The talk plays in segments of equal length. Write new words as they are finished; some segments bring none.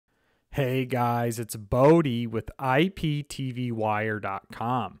Hey guys, it's Bodie with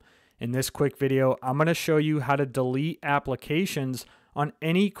IPTVWire.com. In this quick video, I'm going to show you how to delete applications on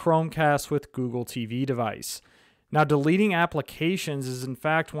any Chromecast with Google TV device. Now, deleting applications is in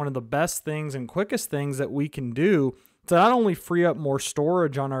fact one of the best things and quickest things that we can do to not only free up more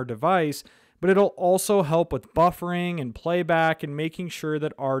storage on our device, but it'll also help with buffering and playback and making sure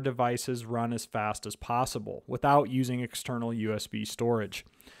that our devices run as fast as possible without using external USB storage.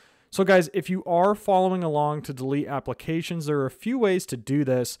 So guys, if you are following along to delete applications, there are a few ways to do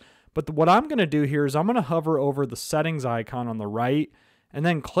this, but what I'm going to do here is I'm going to hover over the settings icon on the right and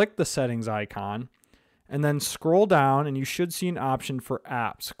then click the settings icon and then scroll down and you should see an option for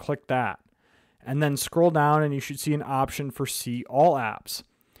apps. Click that. And then scroll down and you should see an option for see all apps.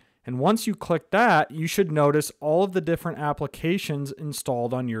 And once you click that, you should notice all of the different applications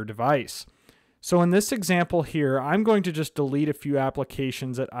installed on your device. So in this example here, I'm going to just delete a few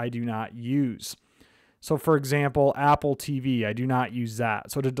applications that I do not use. So for example, Apple TV, I do not use that.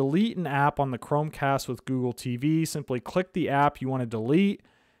 So to delete an app on the Chromecast with Google TV, simply click the app you want to delete,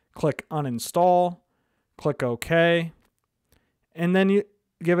 click uninstall, click OK, and then you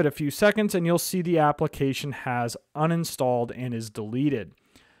give it a few seconds and you'll see the application has uninstalled and is deleted.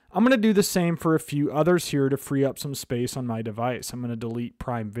 I'm going to do the same for a few others here to free up some space on my device. I'm going to delete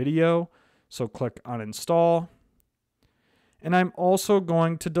Prime Video. So click uninstall. And I'm also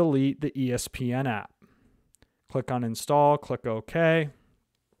going to delete the ESPN app. Click uninstall, click OK.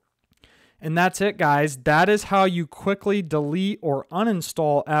 And that's it, guys. That is how you quickly delete or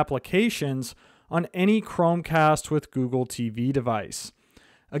uninstall applications on any Chromecast with Google TV device.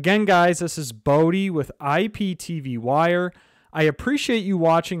 Again, guys, this is Bodie with IPTV Wire. I appreciate you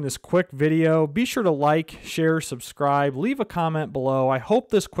watching this quick video. Be sure to like, share, subscribe, leave a comment below. I hope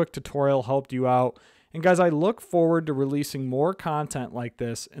this quick tutorial helped you out. And guys, I look forward to releasing more content like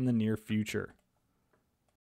this in the near future.